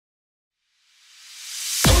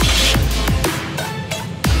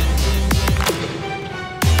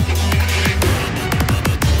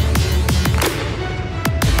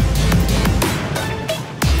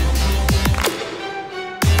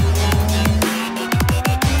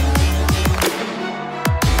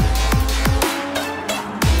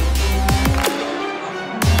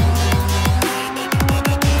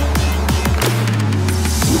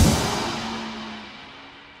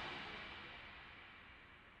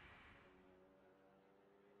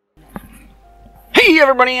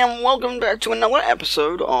everybody, and welcome back to another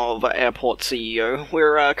episode of Airport CEO.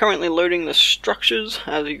 We're currently loading the structures,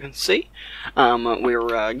 as you can see.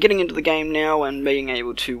 We're getting into the game now and being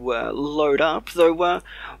able to load up, though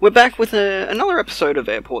we're back with another episode of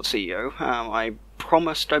Airport CEO. I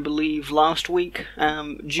promised, I believe, last week,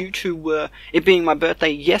 due to it being my birthday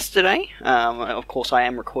yesterday. Of course, I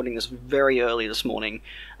am recording this very early this morning,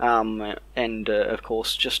 and of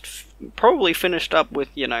course, just probably finished up with,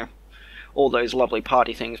 you know, all those lovely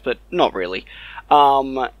party things, but not really.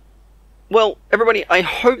 Well, everybody, I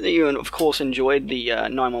hope that you, of course, enjoyed the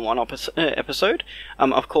 911 episode.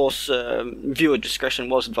 Of course, viewer discretion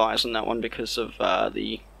was advised on that one because of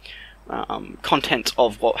the content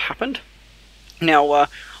of what happened. Now,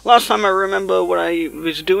 last time I remember what I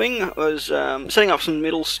was doing was setting up some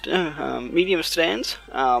medium stands,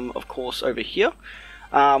 of course, over here.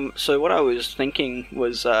 So what I was thinking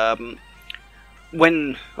was,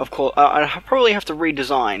 when, of course, I probably have to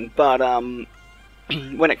redesign, but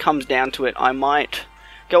when it comes down to it, I might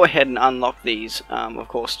go ahead and unlock these. Of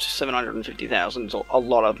course, 750,000 is a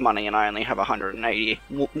lot of money, and I only have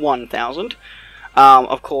 181,000.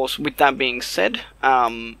 Of course, with that being said,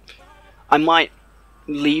 I might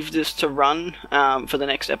leave this to run for the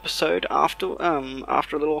next episode after a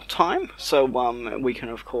little time, so we can,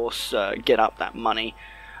 of course, get up that money.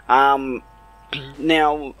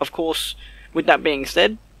 Now, of course, with that being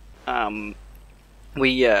said, I'll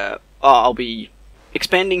be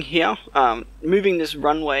expanding here, moving this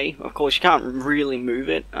runway. Of course, you can't really move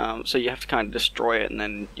it, so you have to kind of destroy it and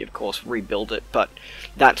then, of course, rebuild it, but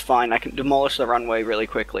that's fine. I can demolish the runway really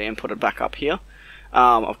quickly and put it back up here.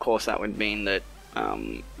 Of course, that would mean that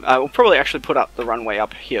I will probably actually put up the runway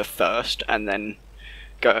up here first and then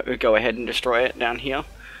go ahead and destroy it down here,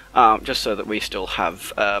 just so that we still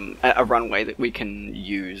have a runway that we can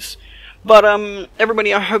use. But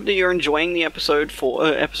everybody, I hope that you're enjoying the episodes for,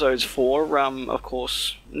 of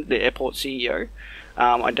course, the Airport CEO.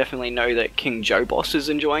 I definitely know that King Joe Boss is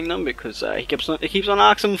enjoying them because he keeps on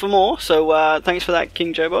asking for more. So thanks for that,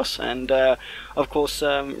 King Joe Boss. And of course,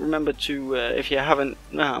 remember to, if you haven't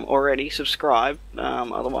already, subscribe.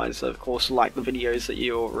 Otherwise, of course, like the videos that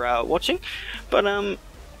you're watching. But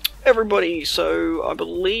everybody, so I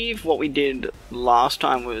believe what we did last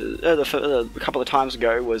time was, a couple of times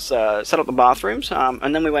ago, was set up the bathrooms,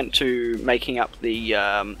 and then we went to making up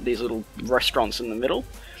the these little restaurants in the middle,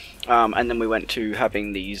 and then we went to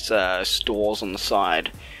having these stores on the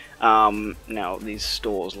side. Now these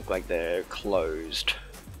stores look like they're closed.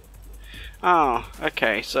 Oh,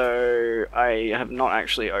 okay, so I have not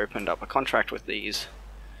actually opened up a contract with these.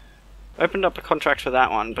 Opened up a contract for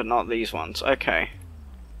that one, but not these ones. Okay.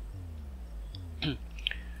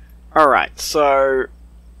 Alright, so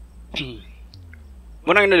what I'm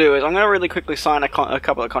going to do is I'm going to really quickly sign a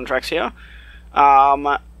couple of contracts here.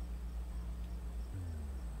 Don't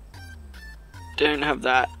have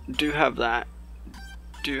that, do have that,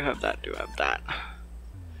 do have that, do have that.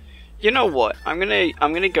 You know what? I'm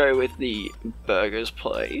gonna go with the burgers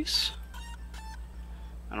place,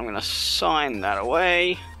 and I'm gonna sign that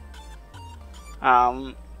away.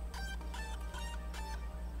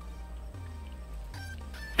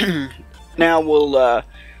 Now we'll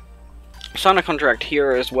sign a contract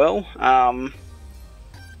here as well.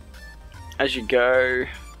 As you go,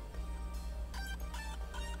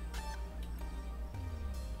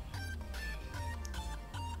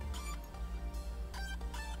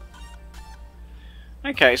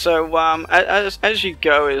 okay. So as you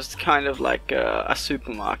go is kind of like a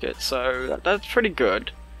supermarket, so that's pretty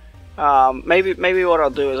good. Maybe what I'll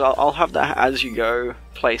do is I'll have that as you go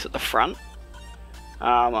place at the front.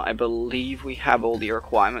 I believe we have all the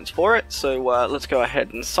requirements for it, so let's go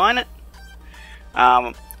ahead and sign it.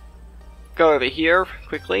 Go over here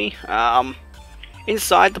quickly.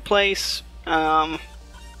 Inside the place,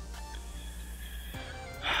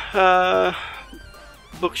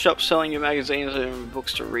 bookshop selling your magazines and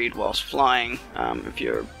books to read whilst flying, if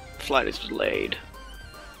your flight is delayed.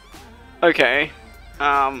 Okay,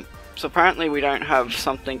 so apparently we don't have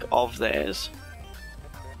something of theirs.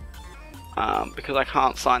 Because I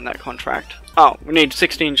can't sign that contract. Oh, we need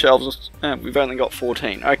 16 shelves, we've only got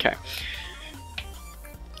 14, okay.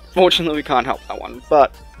 Fortunately we can't help that one,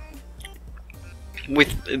 but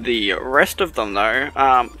with the rest of them though,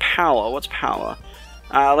 power, what's power?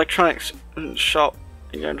 Electronics shop,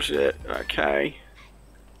 okay.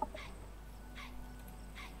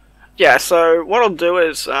 Yeah, so what I'll do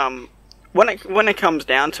is, when it comes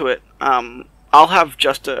down to it, I'll have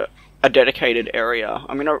just a dedicated area.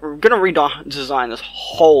 I mean, we're going to redesign this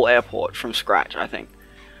whole airport from scratch, I think,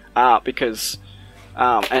 because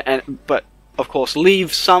but of course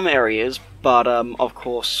leave some areas but of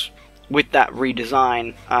course, with that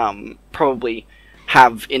redesign, probably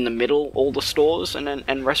have in the middle all the stores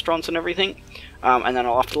and restaurants and everything, and then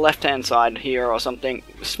off the left hand side here or something,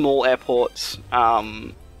 small airports.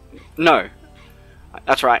 No,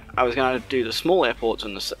 that's right. I was going to do the small airports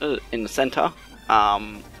in the center,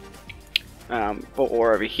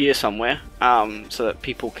 or over here somewhere, so that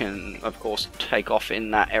people can, of course, take off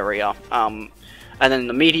in that area. And then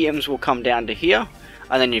the mediums will come down to here,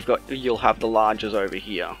 and then you'll have the larges over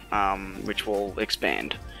here, which will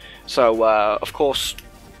expand. So, of course,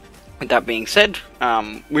 with that being said,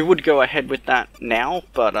 we would go ahead with that now,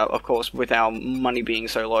 but of course, with our money being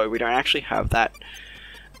so low, we don't actually have that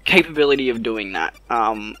capability of doing that.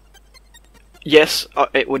 Yes,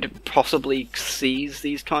 it would possibly seize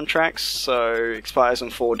these contracts, so expires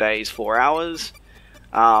in 4 days, 4 hours.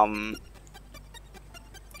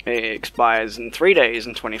 It expires in 3 days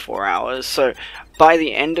and 24 hours, so by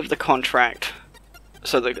the end of the contract,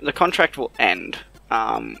 so the contract will end.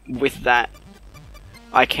 With that,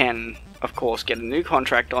 I can, of course, get a new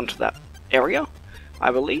contract onto that area,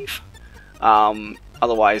 I believe.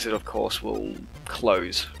 Otherwise, it, of course, will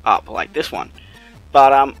close up like this one.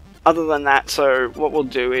 But, other than that, so what we'll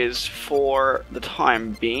do is, for the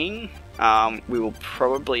time being, we will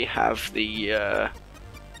probably have the,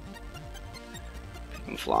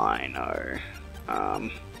 fly, no,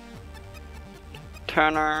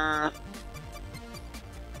 Turner.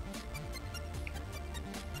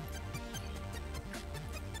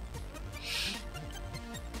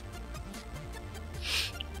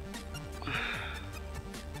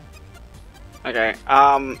 Okay,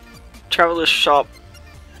 Traveler's Shop.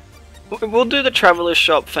 We'll do the Traveler's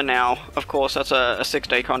Shop for now. Of course, that's a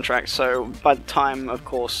 6-day contract, so by the time, of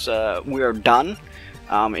course, we're done,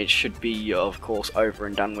 it should be, of course, over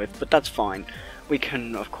and done with, but that's fine. We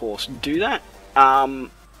can, of course, do that.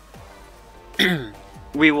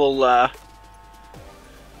 We will,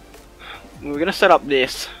 we're gonna set up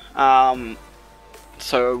this,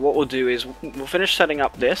 so what we'll do is, we'll finish setting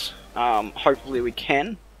up this, hopefully we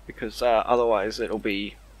can, because otherwise it'll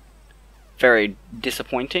be very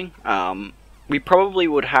disappointing. We probably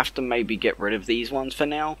would have to maybe get rid of these ones for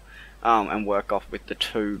now, and work off with the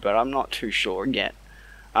 2, but I'm not too sure yet.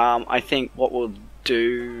 I think what we'll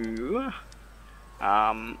do,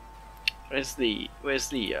 where's the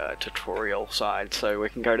tutorial side, so we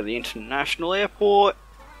can go to the international airport.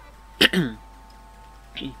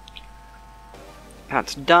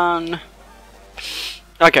 That's done.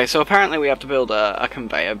 Okay, so apparently we have to build a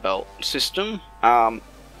conveyor belt system.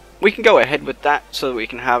 We can go ahead with that so that we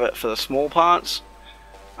can have it for the small parts.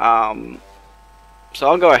 So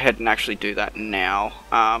I'll go ahead and actually do that now.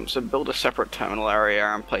 So build a separate terminal area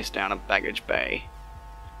and place down a baggage bay.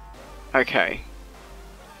 Okay.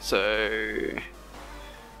 So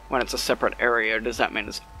when it's a separate area, does that mean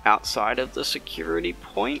it's outside of the security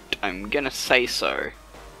point? I'm gonna say so.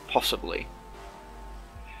 Possibly.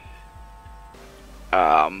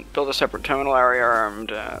 Build a separate terminal area and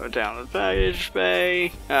down the baggage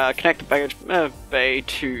bay. Connect the baggage bay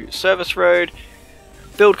to service road.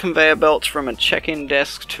 Build conveyor belts from a check-in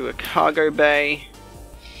desk to a cargo bay.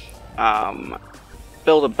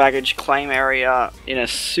 Build a baggage claim area in a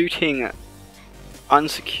suiting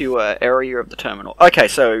unsecure area of the terminal. Okay,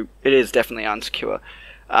 so it is definitely unsecure.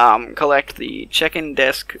 Collect the check-in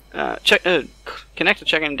desk. Connect the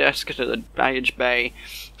check-in desk to the baggage bay.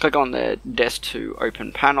 Click on the desk to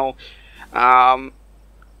open panel.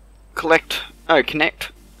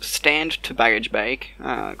 Connect stand to baggage bay.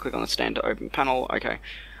 Click on the stand to open panel. Okay.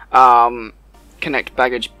 Connect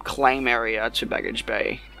baggage claim area to baggage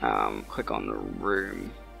bay. Click on the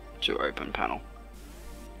room to open panel.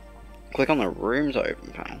 Click on the room to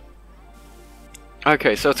open panel.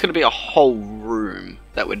 Okay, so it's going to be a whole room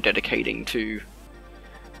that we're dedicating to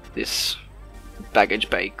this baggage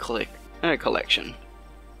bay collection.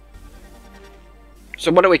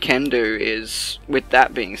 So what we can do is, with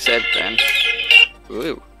that being said then,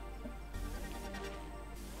 with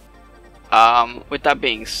that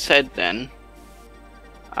being said then,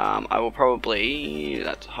 I will probably,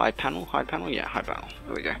 that's high panel, yeah, high panel,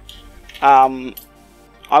 there we go.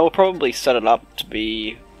 I will probably set it up to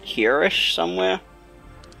be here-ish somewhere.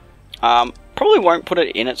 Probably won't put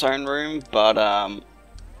it in its own room, but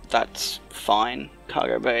that's fine.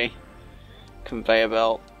 Cargo bay, conveyor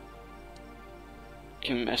belt,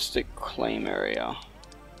 domestic claim area.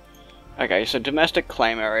 Okay, so domestic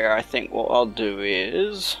claim area, I think what I'll do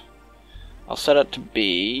is I'll set it to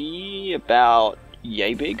be about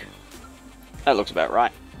yay big. That looks about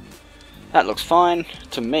right. That looks fine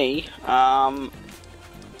to me. Now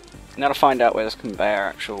to find out where this conveyor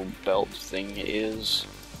actual belt thing is.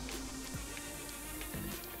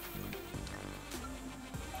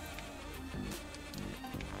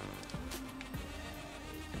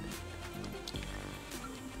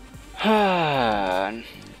 Okay,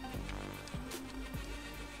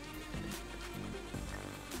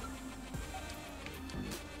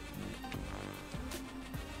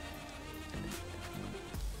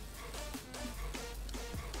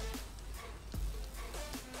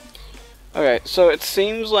 so it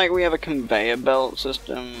seems like we have a conveyor belt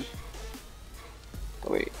system,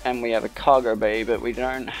 and we have a cargo bay, but we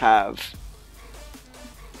don't have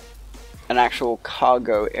an actual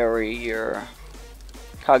cargo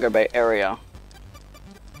bay area.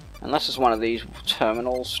 Unless it's one of these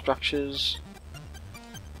terminal structures.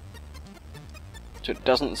 Which it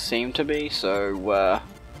doesn't seem to be, so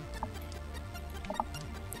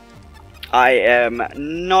I am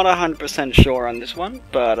not 100% sure on this one,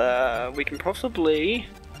 but we can possibly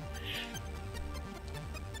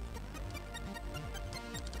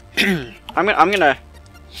I'm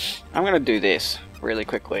gonna do this really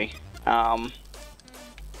quickly.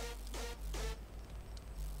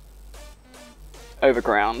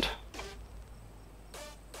 Overground.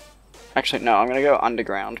 Actually, no, I'm gonna go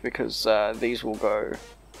underground because these will go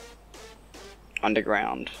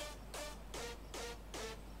underground.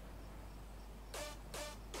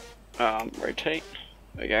 Rotate.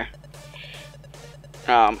 There we go.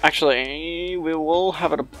 Actually, we will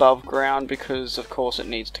have it above ground because, of course, it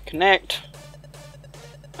needs to connect.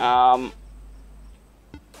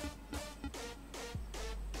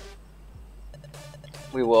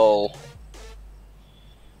 We will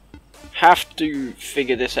have to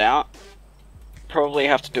figure this out. Probably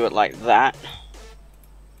have to do it like that.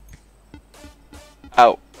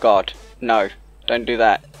 Oh, God. No. Don't do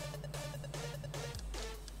that.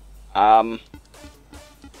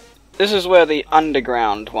 This is where the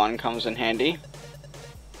underground one comes in handy.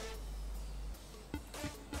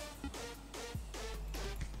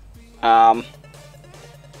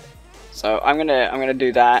 So I'm gonna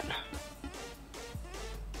do that.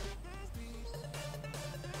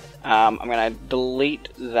 I'm gonna delete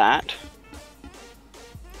that.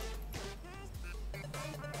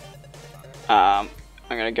 I'm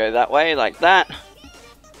gonna go that way, like that.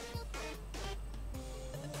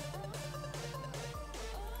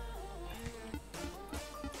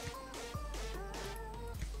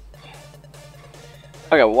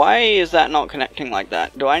 Okay, why is that not connecting like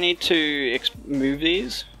that? Do I need to move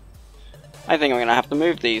these? I think I'm gonna have to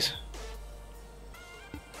move these.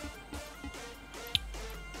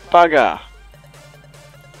 Bugger!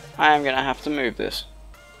 I am gonna have to move this.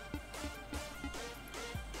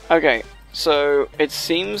 Okay, so it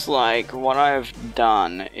seems like what I've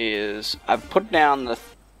done is I've put down the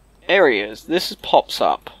areas. This pops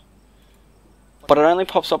up, but it only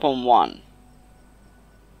pops up on one.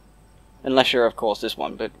 Unless you're, of course, this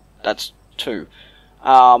one, but that's two.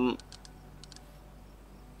 So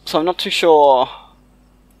I'm not too sure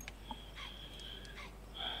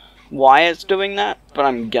why it's doing that, but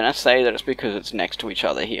I'm gonna say that it's because it's next to each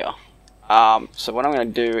other here. So what I'm gonna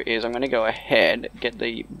do is I'm gonna go ahead, get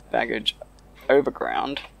the baggage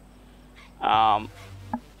overground. And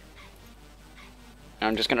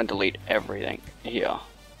I'm just gonna delete everything here.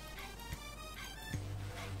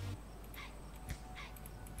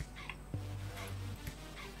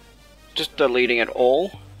 Just deleting it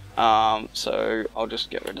all. So I'll just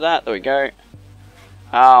get rid of that. There we go.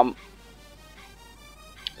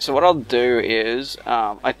 So what I'll do is,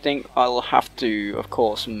 I think I'll have to, of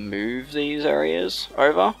course, move these areas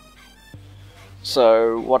over.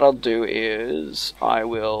 So what I'll do is, I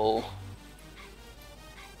will...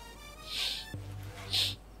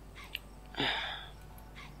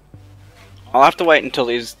 I'll have to wait until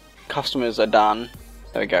these customers are done.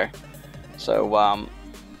 There we go. So,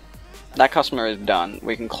 that customer is done.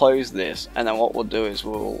 We can close this, and then what we'll do is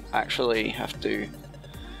we'll actually have to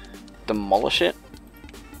demolish it.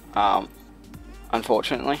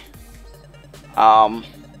 Unfortunately.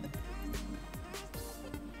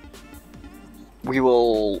 We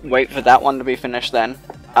will wait for that one to be finished then.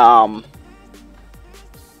 And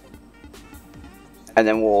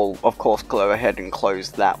then we'll, of course, go ahead and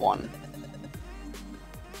close that one.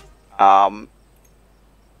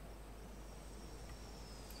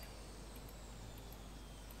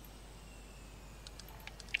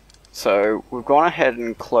 So we've gone ahead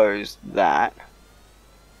and closed that.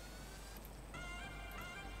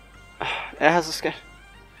 It has a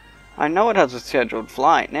I know it has a scheduled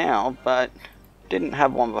flight now, but didn't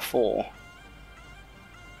have one before.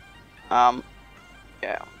 Yeah.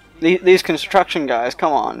 These construction guys,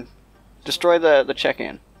 come on. Destroy the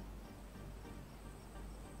check-in.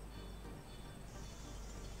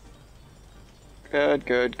 Good,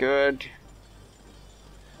 good, good.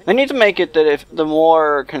 They need to make it that if the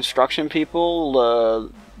more construction people,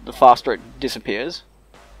 the faster it disappears.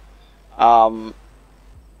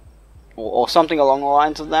 or something along the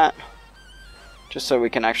lines of that, just so we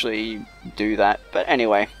can actually do that. But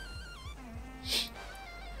anyway,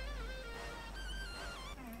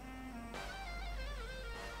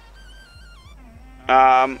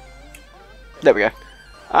 there we go.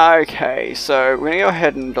 Okay, so we're gonna go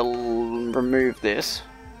ahead and remove this.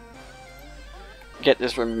 Get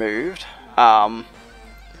this removed. I'm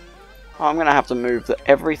gonna have to move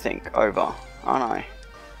everything over, aren't I?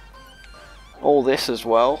 All this as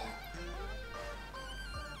well.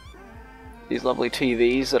 These lovely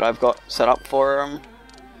TVs that I've got set up for them.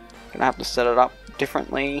 Gonna have to set it up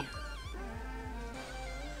differently.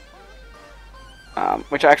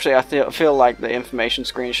 Which actually I feel like the information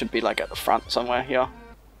screen should be like at the front somewhere here.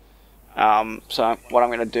 So what I'm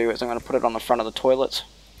going to do is I'm going to put it on the front of the toilets.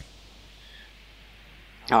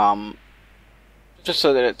 Just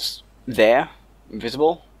so that it's there,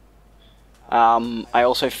 visible. I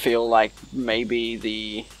also feel like maybe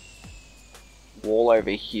the wall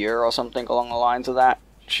over here or something along the lines of that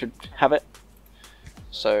should have it.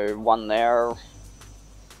 So one there.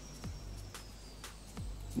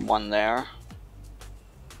 One there.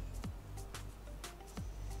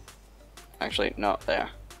 Actually, not there.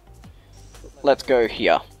 Let's go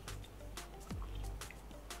here.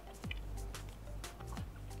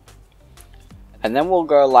 And then we'll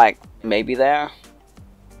go like maybe there.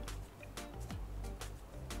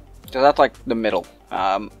 So that's like the middle.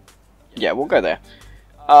 Yeah, we'll go there.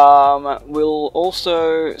 We'll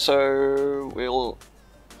also,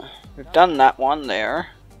 we've done that one there,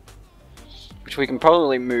 which we can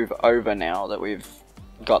probably move over now that we've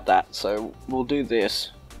got that. So we'll do this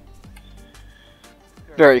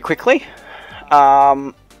very quickly.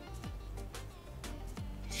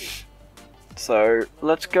 So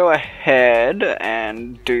let's go ahead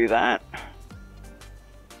and do that.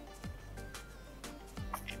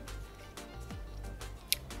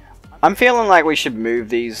 I'm feeling like we should move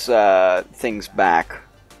these things back.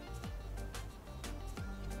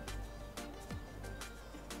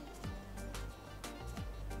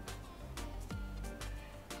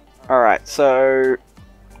 Alright, so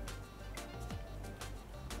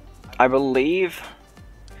I believe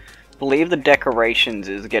the decorations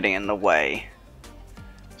is getting in the way.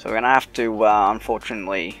 So we're gonna have to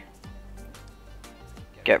unfortunately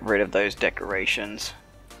get rid of those decorations.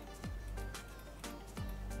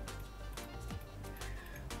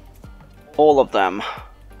 All of them.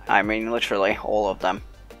 I mean literally all of them.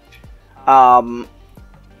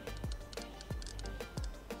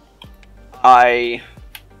 I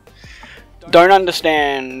don't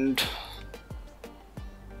understand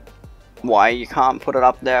why you can't put it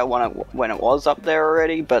up there when it was up there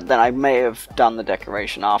already, but then I may have done the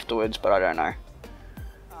decoration afterwards, but I don't know.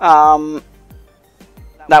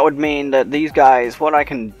 That would mean that these guys, what I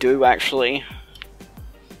can do actually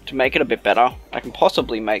to make it a bit better, I can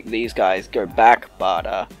possibly make these guys go back,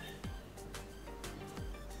 but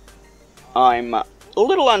I'm a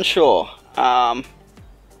little unsure.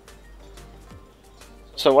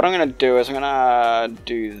 So what I'm going to do is I'm going to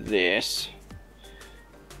do this.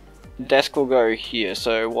 Desk will go here,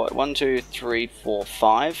 so what, 1, 2, 3, 4,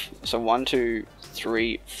 5, so 1, 2,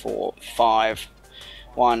 3, 4, 5,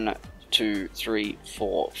 1, 2, 3,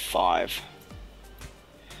 4, 5.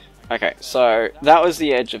 Okay, so that was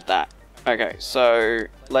the edge of that. Okay, so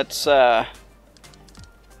let's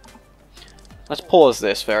pause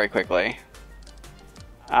this very quickly.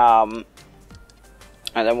 And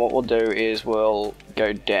then what we'll do is we'll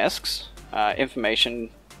go desks, information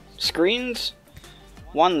screens,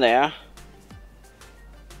 one there.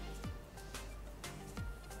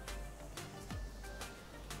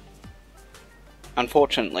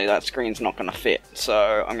 Unfortunately, that screen's not going to fit,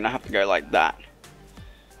 so I'm going to have to go like that.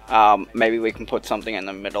 Maybe we can put something in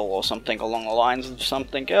the middle or something along the lines of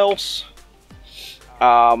something else.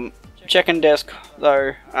 Check-in desk,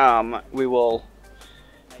 though, we will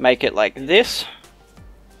make it like this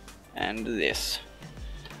and this.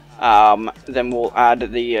 Then we'll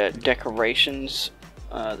add the decorations,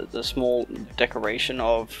 the small decoration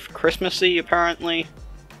of Christmassy, apparently.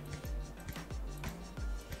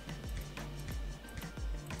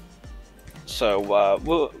 So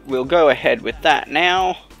we'll go ahead with that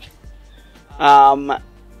now. And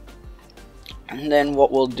then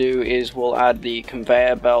what we'll do is we'll add the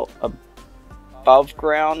conveyor belt above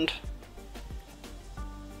ground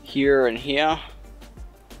here and here.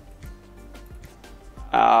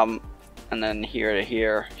 And then here to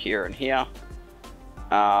here, here and here.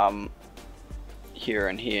 Here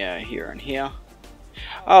and here, here and here.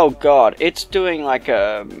 Oh god, it's doing like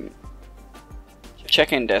a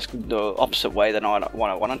check-in desk the opposite way than what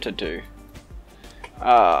I wanted to do.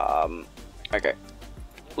 Okay.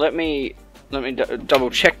 Let me double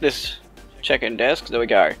check this check-in desk. There we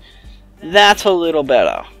go. That's a little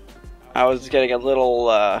better. I was getting a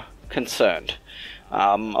little concerned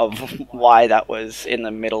of why that was in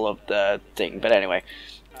the middle of the thing. But anyway,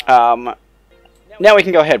 now we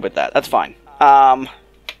can go ahead with that. That's fine. What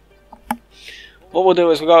we'll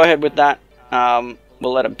do is we'll go ahead with that.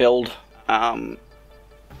 We'll let it build.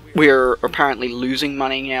 We're apparently losing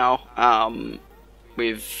money now.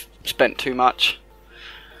 We've spent too much,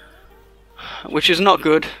 which is not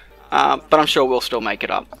good, but I'm sure we'll still make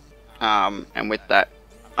it up. And with that,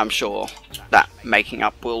 I'm sure that making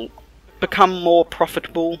up will become more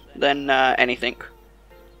profitable than anything.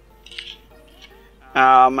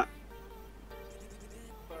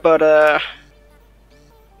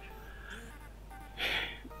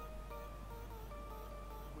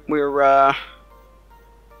 We're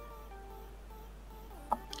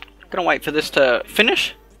gonna wait for this to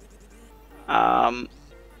finish, and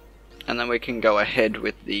then we can go ahead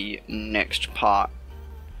with the next part.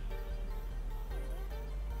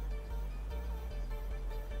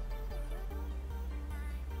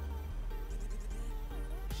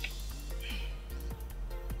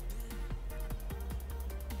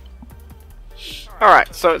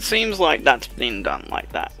 Alright, so it seems like that's been done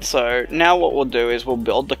like that. So now what we'll do is we'll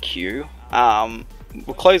build the queue.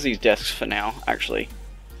 We'll close these desks for now, actually.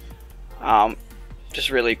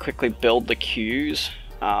 Just really quickly build the queues.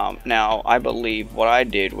 Now, I believe what I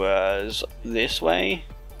did was this way,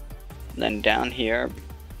 then down here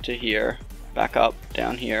to here, back up,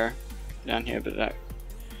 down here, but that.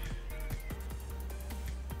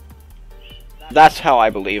 That's how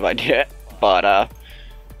I believe I did it, but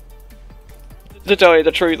to tell you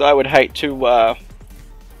the truth, I would hate to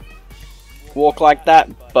walk like that,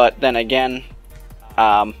 but then again,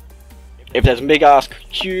 if there's a big ass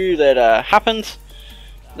queue that happens,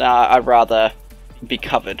 I'd rather be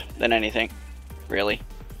covered than anything, really.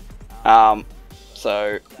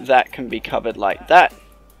 So that can be covered like that.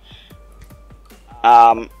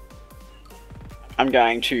 I'm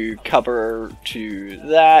going to cover to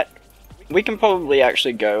that. We can probably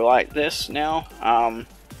actually go like this now.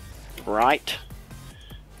 Right.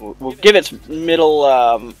 We'll give its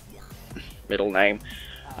middle name.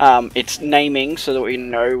 Its naming so that we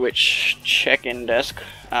know which check-in desk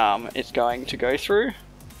it's going to go through.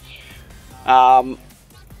 And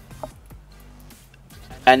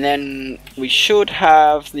then we should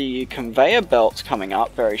have the conveyor belts coming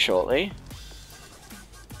up very shortly.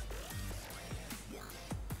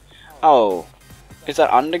 Oh, is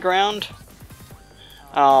that underground?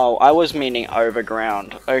 Oh, I was meaning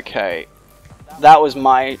overground. Okay. That was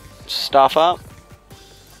my stuff up.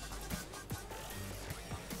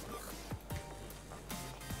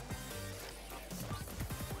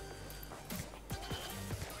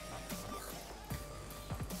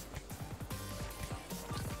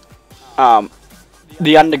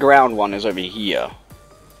 The underground one is over here.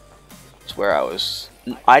 That's where I was.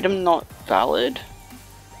 Item not valid?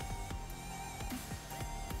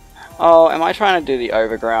 Oh, am I trying to do the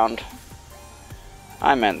overground?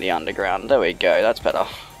 I meant the underground. There we go, that's better.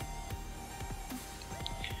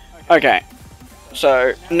 Okay,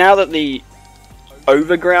 so now that the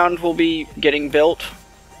overground will be getting built,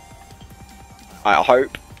 I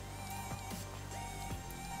hope.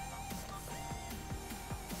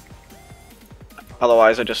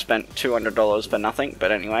 Otherwise I just spent $200 for nothing,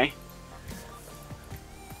 but anyway.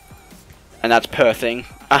 And that's per thing,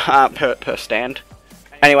 per stand.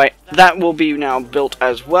 Anyway, that will be now built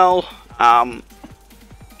as well.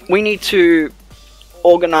 We need to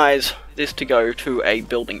organize this to go to a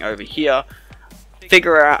building over here.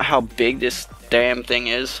 Figure out how big this damn thing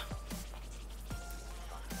is.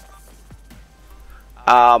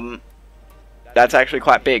 That's actually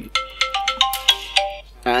quite big.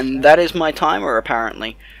 And that is my timer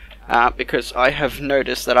apparently. Because I have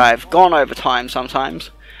noticed that I've gone over time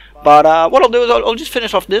sometimes. But what I'll do is I'll just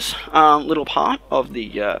finish off this little part of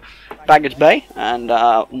the baggage bay, and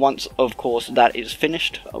once, of course, that is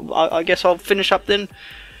finished, I guess I'll finish up then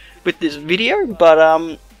with this video.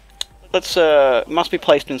 But let's must be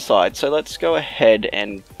placed inside, so let's go ahead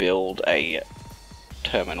and build a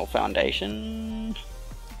terminal foundation.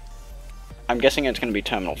 I'm guessing it's going to be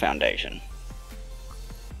terminal foundation.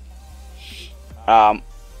 But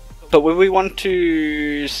would we want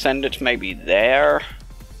to send it maybe there?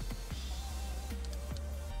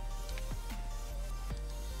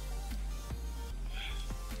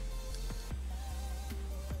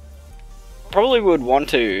 Probably would want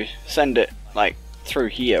to send it like through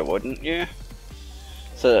here, wouldn't you?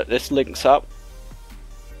 So that this links up.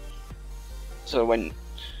 So when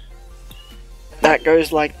that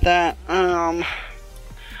goes like that.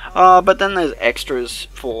 But then there's extras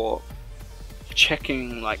for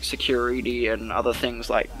checking like security and other things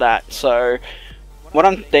like that. So what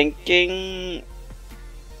I'm thinking,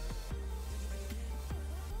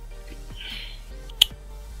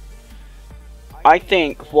 I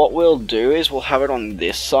think what we'll do is we'll have it on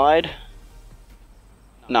this side.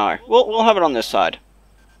 No, we'll have it on this side.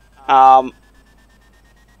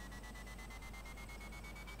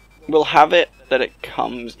 We'll have it that it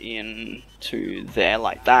comes in to there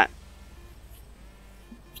like that.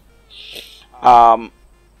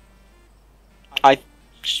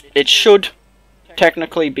 It should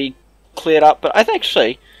technically be cleared up, but I think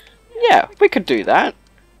actually, yeah, we could do that.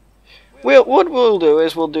 What we'll do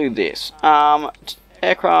is we'll do this.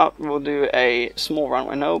 Aircraft, we'll do a small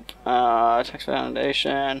runway. Nope. Tax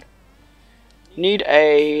foundation. Need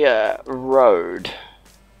a road.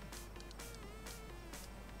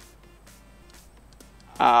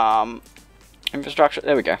 Infrastructure.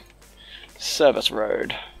 There we go. Service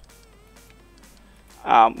road.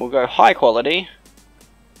 We'll go high quality.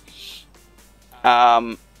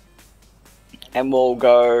 And we'll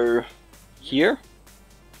go here.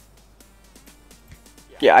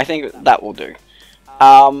 Yeah, I think that will do.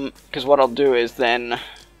 Because what I'll do is then,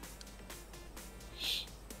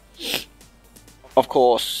 of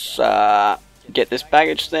course, get this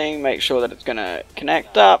baggage thing, make sure that it's going to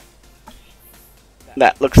connect up.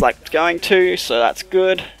 That looks like it's going to, so that's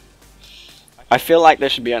good. I feel like there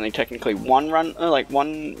should be only technically one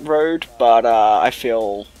road, but I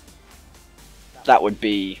feel that would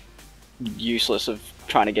be useless of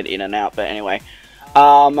trying to get in and out. But anyway,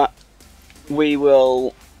 we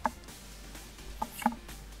will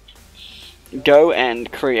go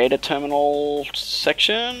and create a terminal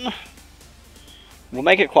section. We'll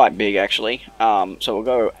make it quite big actually. So we'll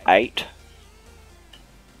go 8.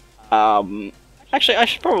 Actually, I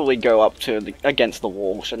should probably go up to against the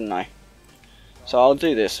wall, shouldn't I? So I'll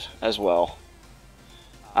do this as well.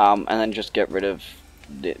 And then just get rid of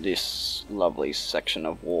this lovely section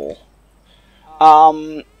of wall.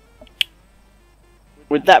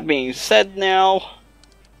 With that being said now,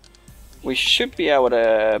 we should be able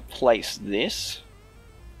to place this.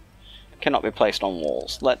 Cannot be placed on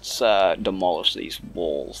walls. Let's demolish these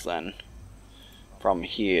walls then. From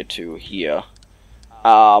here to here.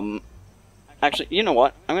 Actually, you know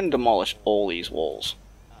what? I'm going to demolish all these walls.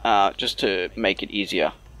 Just to make it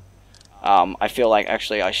easier. I feel like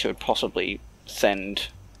actually I should possibly send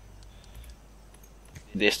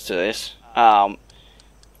this to this.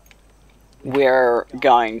 We're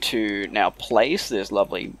going to now place this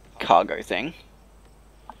lovely cargo thing.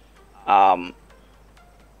 There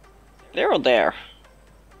or there?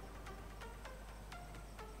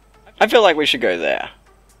 I feel like we should go there.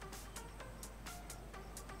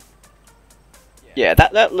 Yeah,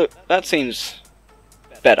 that seems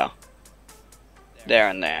better. There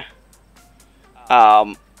and there.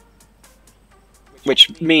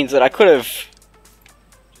 Which means that I could have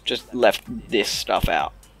just left this stuff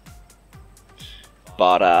out.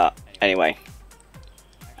 But anyway.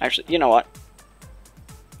 Actually, you know what?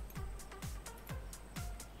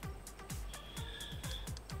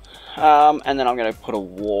 And then I'm going to put a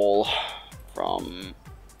wall from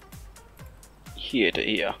here to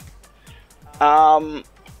here.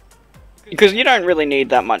 Because you don't really need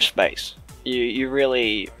that much space. You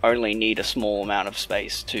really only need a small amount of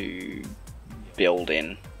space to build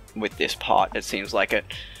in with this part, it seems like it.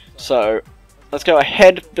 So, let's go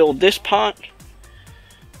ahead, build this part.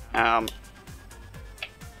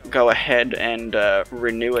 Go ahead and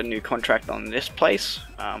renew a new contract on this place,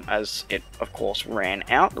 as it, of course, ran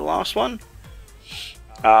out, the last one.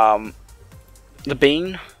 The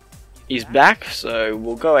bean is back, so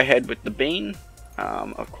we'll go ahead with the bean.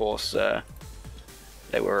 Of course,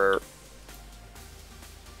 they were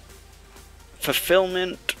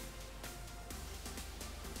fulfillment,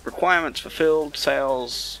 requirements fulfilled,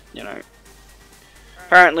 sales, you know.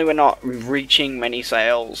 Apparently we're not reaching many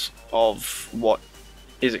sales of what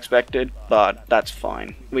is expected, but that's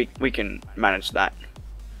fine. We can manage that.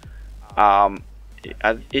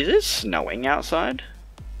 Is it snowing outside?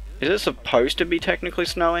 Is it supposed to be technically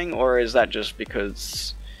snowing, or is that just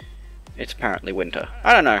because it's apparently winter?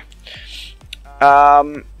 I don't know.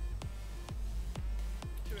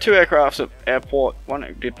 2 aircrafts at airport,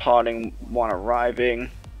 1 departing, 1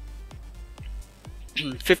 arriving.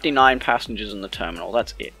 59 passengers in the terminal,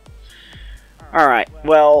 that's it. Alright,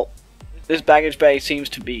 well, this baggage bay seems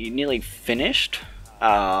to be nearly finished.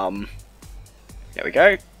 There we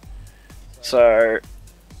go. So,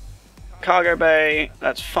 cargo bay,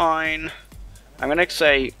 that's fine. I'm going to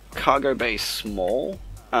say cargo bay small.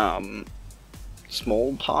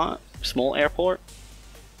 small airport.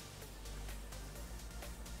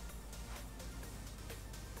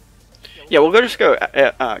 Yeah, we'll just go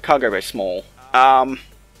cargo bay small. We're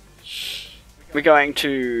going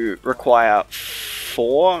to require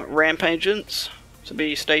 4 ramp agents to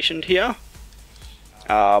be stationed here.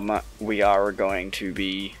 We are going to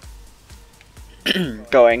be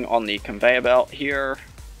going on the conveyor belt here.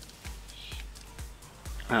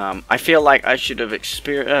 I feel like I should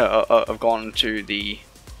have gone to the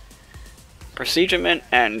procedure mint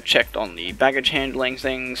and checked on the baggage handling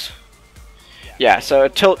things. Yeah, so a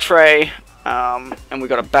tilt tray, and we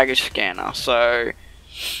got a baggage scanner. So,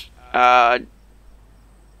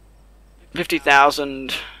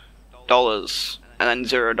 $50,000 and then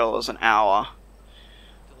 $0 an hour.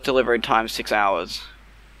 Delivery time 6 hours.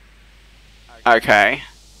 Okay.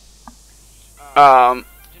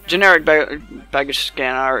 Generic baggage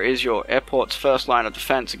scanner is your airport's first line of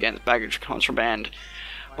defense against baggage contraband.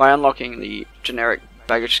 By unlocking the generic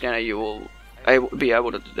baggage scanner, you will be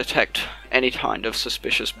able to detect any kind of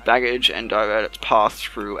suspicious baggage and divert its path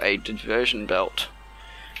through a diversion belt.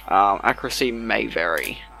 Accuracy may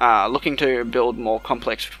vary. Looking to build more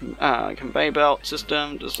complex conveyor belt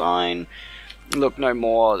system design? Look no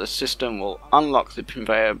more. The system will unlock the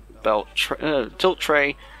conveyor belt tilt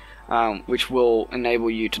tray, which will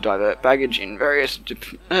enable you to divert baggage in various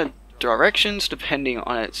directions depending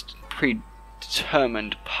on its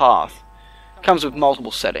predetermined path. Comes with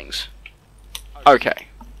multiple settings. Okay,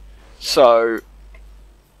 so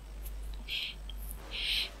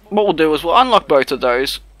what we'll do is we'll unlock both of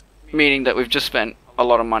those, meaning that we've just spent a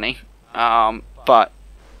lot of money, but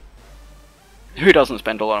who doesn't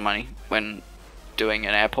spend a lot of money when doing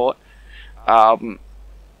an airport? We're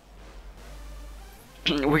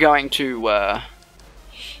going to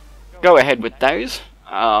go ahead with those,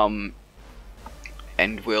 and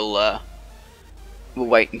we'll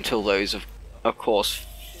wait until those of course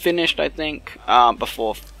finished, I think,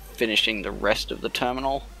 before finishing the rest of the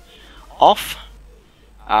terminal off.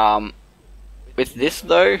 With this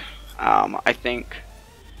though, I think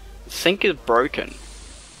the sink is broken.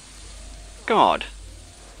 God.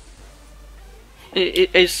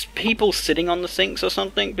 Is people sitting on the sinks or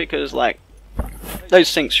something? Because, like, those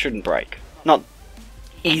sinks shouldn't break. Not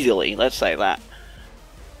easily, let's say that.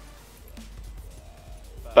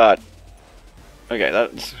 But, okay,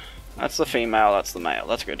 that's the female, that's the male,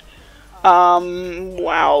 that's good.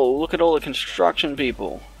 Wow, look at all the construction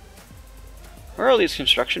people. Where are all these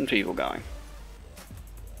construction people going?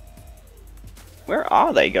 Where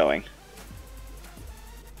are they going?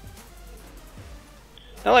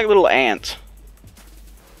 They're like little ants.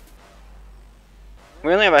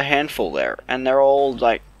 We only have a handful there, and they're all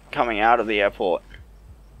like coming out of the airport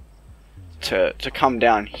to come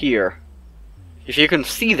down here. If you can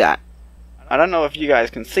see that. I don't know if you guys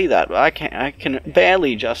can see that, but I can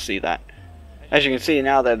barely just see that. As you can see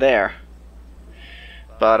now, they're there.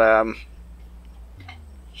 But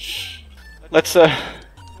let's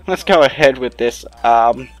go ahead with this.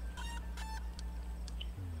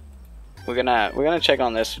 We're gonna check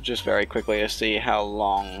on this just very quickly to see how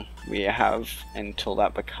long we have until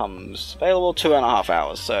that becomes available. 2.5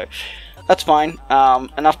 hours, so that's fine.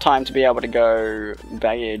 Enough time to be able to go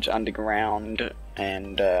baggage underground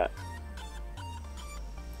and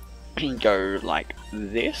go like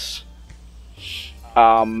this.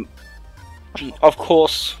 Of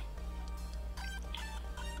course,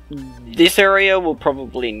 this area will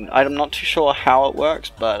probably, I'm not too sure how it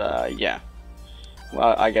works, but yeah.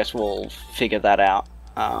 Well, I guess we'll figure that out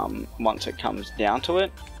once it comes down to it.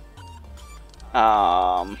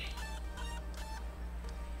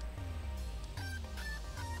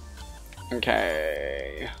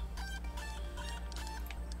 Okay.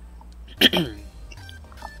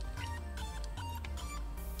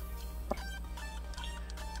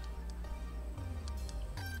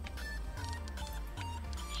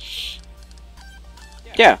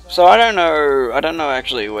 Yeah, so I don't know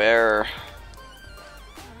actually where.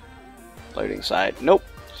 Loading site. Nope.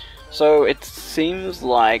 So it seems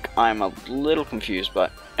like I'm a little confused,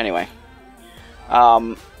 but anyway.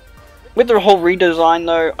 With the whole redesign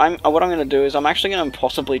though, what I'm going to do is I'm actually going to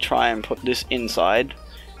possibly try and put this inside.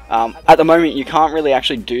 At the moment you can't really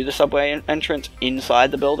actually do the subway entrance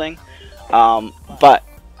inside the building, but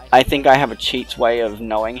I think I have a cheats way of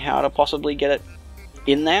knowing how to possibly get it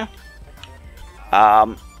in there.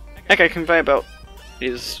 Okay, conveyor belt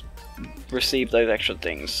is receive those extra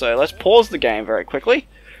things. So let's pause the game very quickly.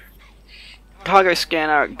 Cargo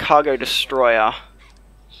scanner, cargo destroyer.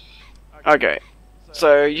 Okay,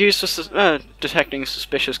 so used for detecting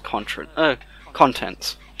suspicious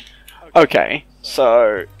contents. Okay,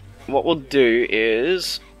 so what we'll do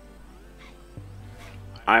is,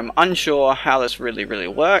 I'm unsure how this really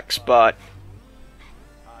works, but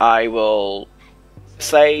I will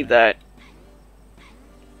say that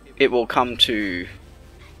it will come to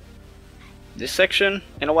this section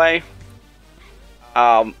in a way.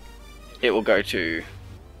 It will go to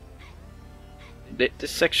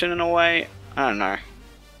this section in a way. I don't know.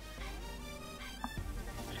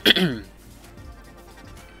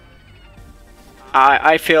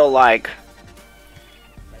 I feel like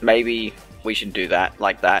maybe we should do that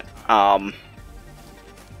like that. And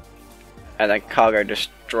then cargo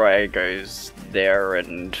destroyer goes there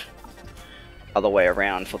and other way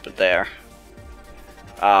around, flip it there.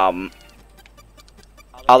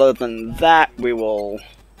 Other than that, we will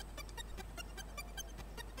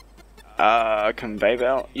conveyor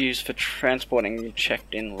belt used for transporting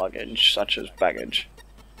checked-in luggage, such as baggage.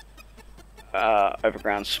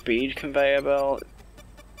 Overground speed conveyor belt.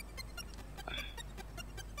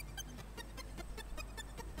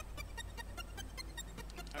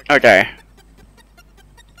 Okay.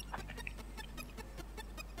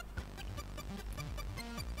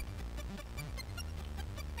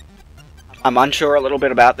 I'm unsure a little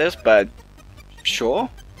bit about this, but sure.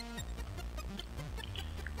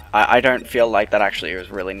 I don't feel like that actually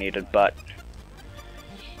is really needed, but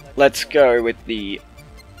let's go with the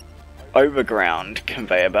overground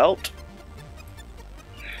conveyor belt.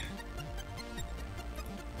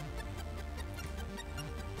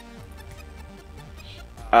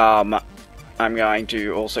 I'm going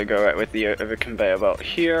to also go out with the over conveyor belt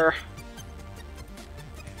here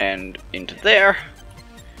and into there.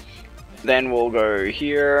 Then we'll go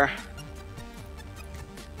here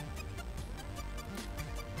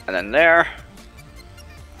and then there,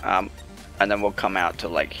 and then we'll come out to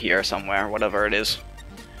like here somewhere, whatever it is.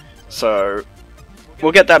 So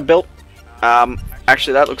we'll get that built.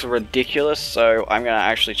 Actually, that looks ridiculous, so I'm gonna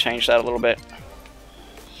actually change that a little bit.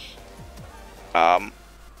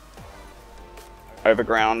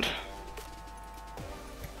 Overground,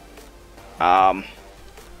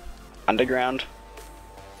 underground.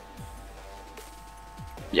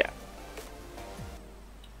 Yeah.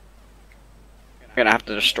 I'm gonna have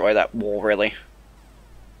to destroy that wall, really.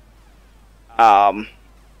 Yeah,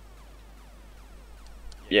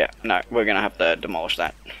 no, we're gonna have to demolish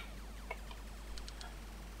that.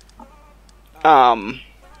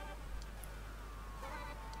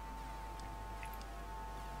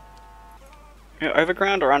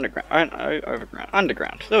 Overground or underground? Overground.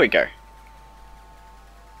 Underground. There we go.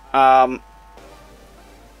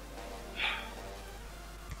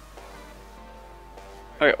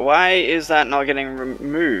 Okay, why is that not getting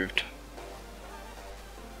removed?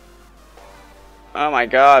 Oh my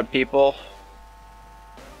god, people.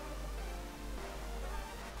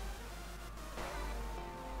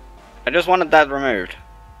 I just wanted that removed.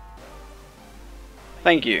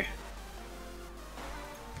 Thank you.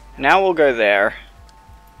 Now we'll go there.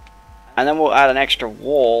 And then we'll add an extra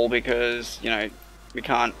wall because, you know, we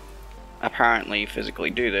can't apparently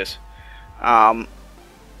physically do this. The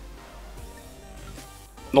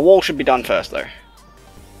wall should be done first, though.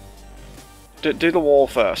 Do the wall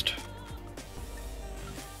first.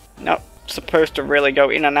 Not supposed to really go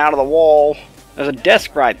in and out of the wall. There's a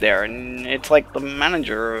desk right there, and it's like the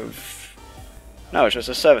manager of... No, it's just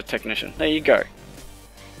a service technician. There you go.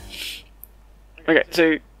 Okay,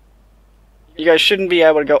 so... You guys shouldn't be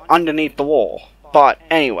able to go underneath the wall. But,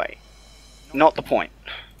 anyway. Not the point.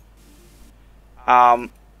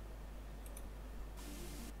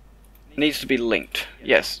 Needs to be linked.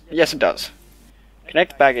 Yes. Yes, it does.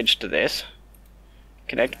 Connect baggage to this.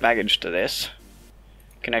 Connect baggage to this.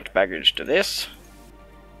 Connect baggage to this.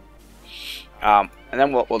 And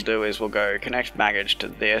then what we'll do is we'll go connect baggage to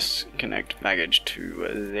this. Connect baggage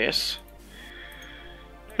to this.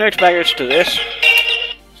 Connect baggage to this.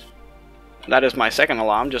 That is my second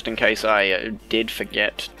alarm, just in case I did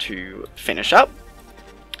forget to finish up.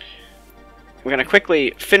 We're going to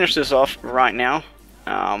quickly finish this off right now.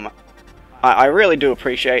 I really do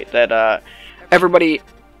appreciate that everybody,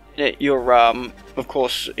 you're of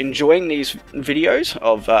course enjoying these videos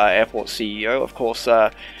of Airport CEO. Of course,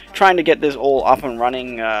 trying to get this all up and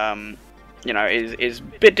running, you know, is a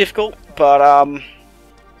bit difficult, but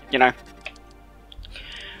you know,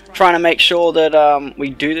 trying to make sure that we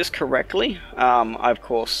do this correctly. I of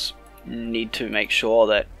course need to make sure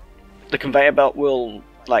that the conveyor belt will,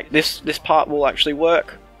 like this part will actually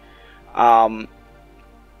work. I'm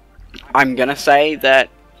gonna say that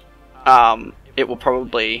it will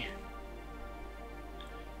probably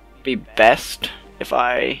be best if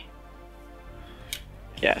I...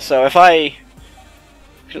 Yeah, so if I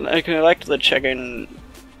can elect the check-in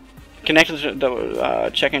Connect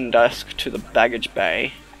the check-in desk to the baggage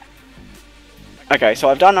bay. Okay, so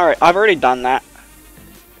I've already done that.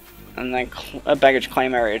 And then a baggage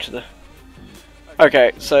claim area to the...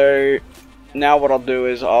 Okay, so now what I'll do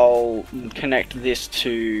is I'll connect this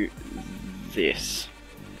to this.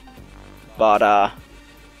 But,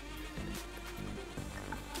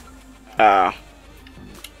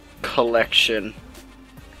 collection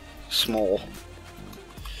small.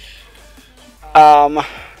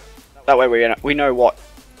 That way we know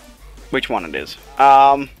which one it is.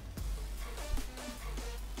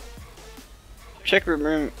 Check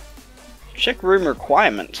room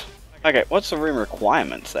requirement. Okay, what's the room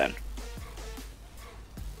requirements then?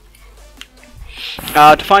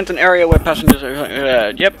 Defines an area where passengers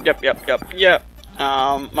yep.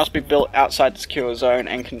 Must be built outside the secure zone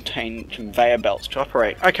and contain conveyor belts to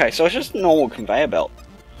operate. Okay, so it's just a normal conveyor belt.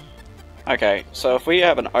 Okay, so if we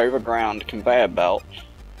have an overground conveyor belt,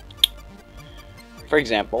 for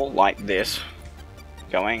example, like this,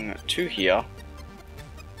 going to here,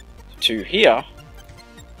 to here,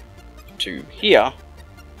 to here,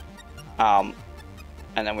 and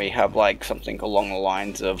then we have like something along the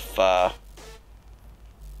lines of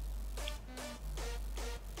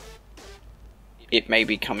it may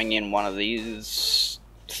be coming in one of these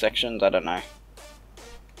sections, I don't know.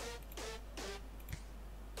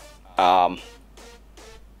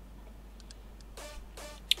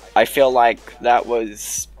 I feel like that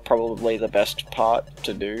was probably the best part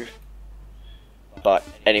to do. But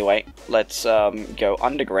anyway, let's go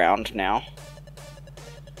underground now.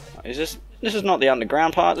 Is this is not the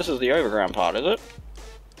underground part, this is the overground part, is it?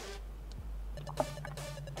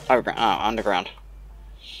 Overground, underground.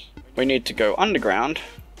 We need to go underground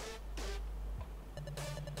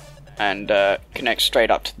and connect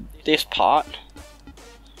straight up to this part,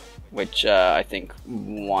 which I think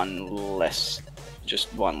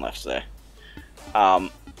just one less there.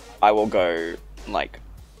 I will go like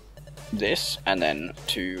this and then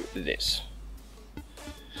to this.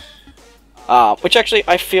 Which actually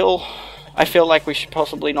I feel like we should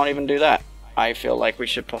possibly not even do that. I feel like we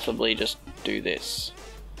should possibly just do this.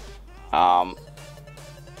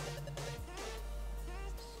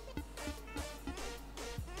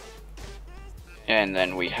 And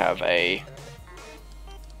then we have a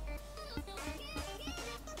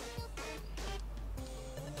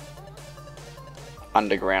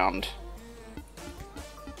underground.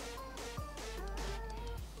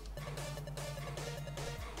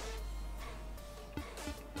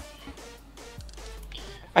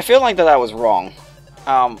 I feel like that was wrong.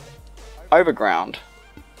 Overground.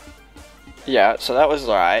 Yeah, so that was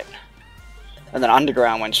right. And then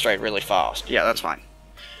underground went straight really fast. Yeah, that's fine.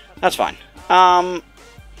 That's fine. I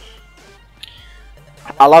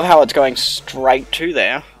love how it's going straight to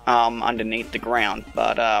there, underneath the ground,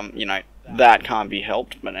 but, you know, that can't be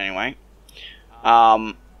helped, but anyway.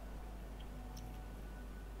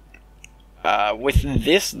 With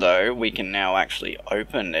this, though, we can now actually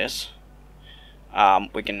open this.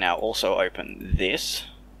 We can now also open this.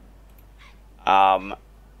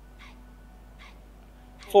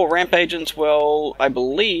 For ramp agents, well, I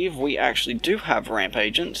believe we actually do have ramp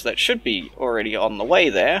agents that should be already on the way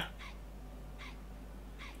there.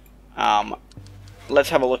 Let's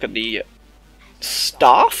have a look at the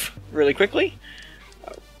staff really quickly.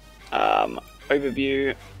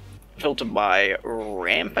 Overview, filter by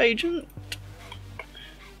ramp agent.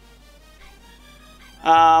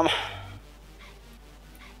 Go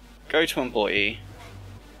to employee.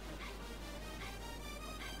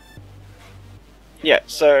 Yeah,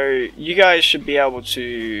 so you guys should be able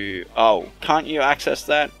to... Oh, can't you access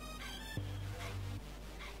that?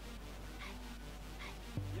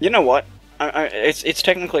 You know what? It's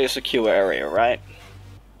technically a secure area, right?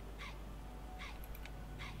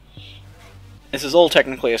 This is all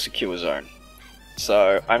technically a secure zone.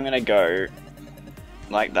 So I'm gonna go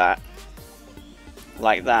like that.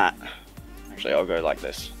 Like that. Actually, I'll go like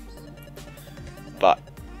this. But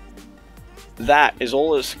that is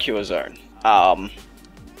all a secure zone.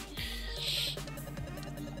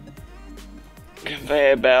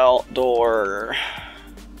 Conveyor belt, door.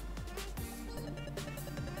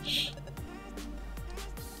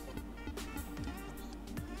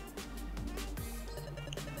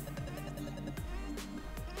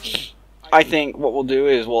 I think what we'll do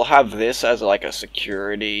is we'll have this as like a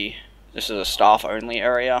security. This is a staff only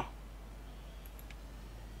area.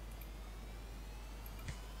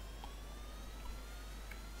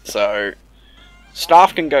 So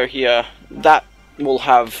staff can go here. That will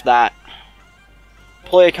have that.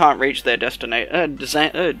 Employer can't reach their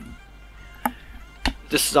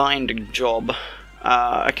designed job.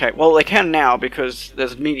 Okay, well they can now because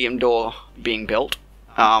there's a medium door being built.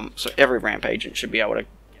 So every ramp agent should be able to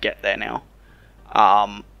get there now.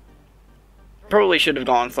 Probably should have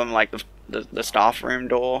gone from like the staff room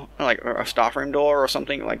door, like a staff room door or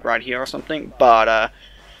something, like right here or something. But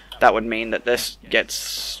that would mean that this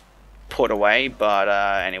gets put away. But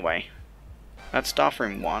anyway, that's staff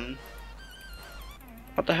room 1.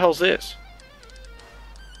 What the hell's this?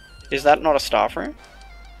 Is that not a staff room?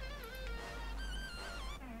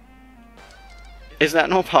 Is that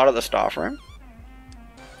not part of the staff room?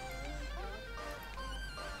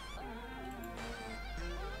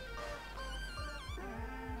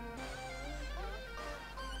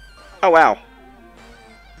 Oh wow.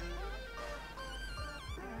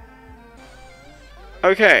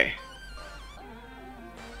 Okay.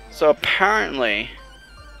 So apparently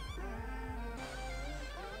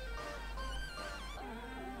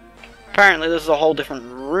this is a whole different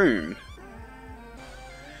room.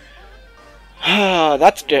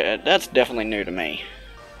 That's definitely new to me.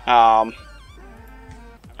 I'm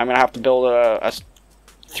gonna have to build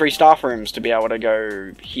 3 staff rooms to be able to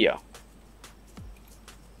go here.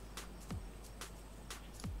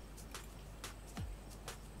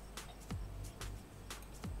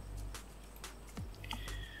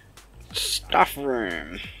 Staff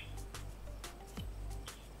room.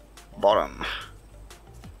 Bottom.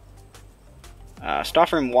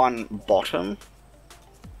 Staff room 1 bottom.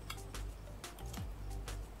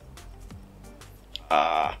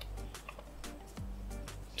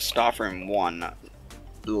 Staff room 1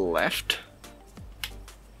 left.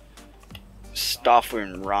 Staff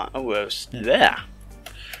room right. Oh, there.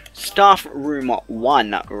 Staff room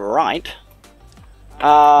 1 right.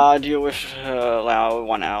 Do you wish to allow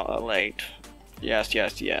 1 hour late? Yes,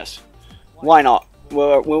 yes, yes. Why not?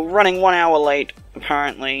 We're running 1 hour late,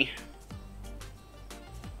 apparently.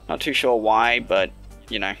 Not too sure why, but,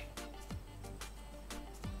 you know.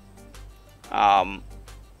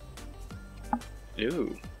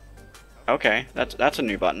 Ooh. Okay, that's a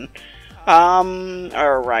new button.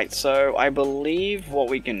 Alright, so I believe what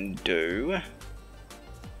we can do...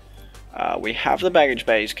 we have the baggage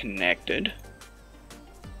bays connected.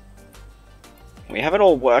 We have it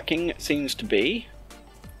all working, it seems to be.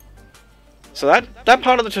 So that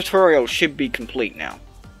part of the tutorial should be complete now.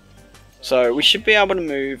 So we should be able to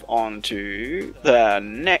move on to the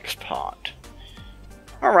next part.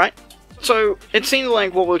 Alright, so it seems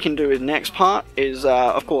like what we can do in the next part is,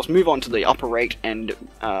 of course, move on to the operate and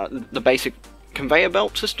the basic conveyor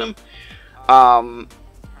belt system.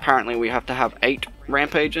 Apparently we have to have 8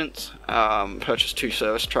 ramp agents, purchase 2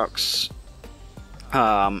 service trucks,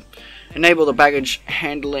 enable the baggage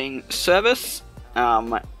handling service,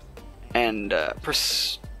 and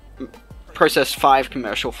process 5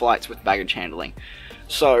 commercial flights with baggage handling.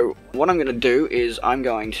 So what I'm going to do is I'm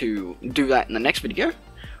going to do that in the next video.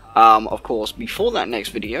 Of course, before that next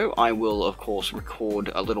video, I will of course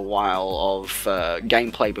record a little while of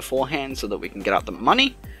gameplay beforehand so that we can get out the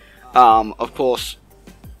money. Of course,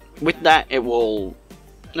 with that it will,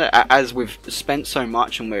 as we've spent so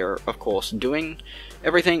much and we're of course doing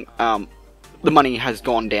everything, the money has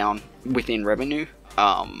gone down within revenue.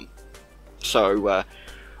 So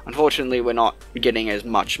unfortunately we're not getting as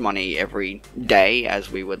much money every day as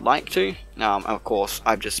we would like to. Of course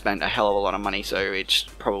I've just spent a hell of a lot of money, so it's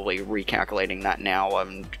probably recalculating that now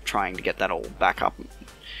and trying to get that all back up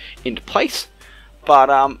into place.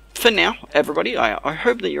 But for now, everybody, I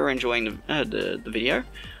hope that you're enjoying the video,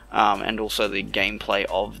 and also the gameplay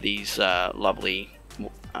of these lovely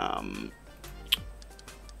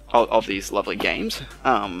games,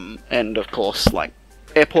 and of course, like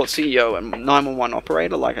Airport CEO and 911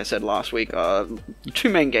 Operator, like I said last week, are the 2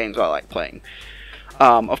 main games I like playing.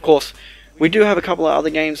 Of course, we do have a couple of other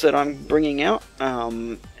games that I'm bringing out,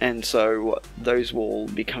 and so those will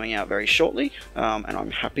be coming out very shortly, and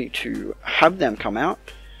I'm happy to have them come out.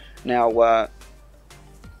 Now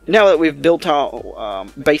that we've built our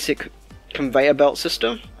basic conveyor belt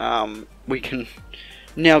system, we can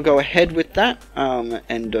now go ahead with that,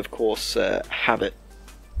 and of course have it.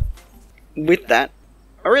 With that,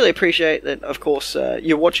 I really appreciate that, of course,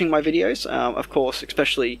 you're watching my videos, of course,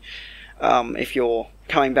 especially if you're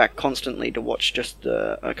coming back constantly to watch just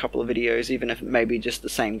a couple of videos, even if it may be just the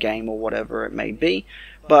same game or whatever it may be.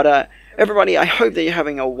 But everybody, I hope that you're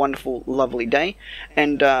having a wonderful, lovely day,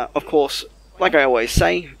 and of course, like I always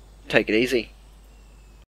say, take it easy.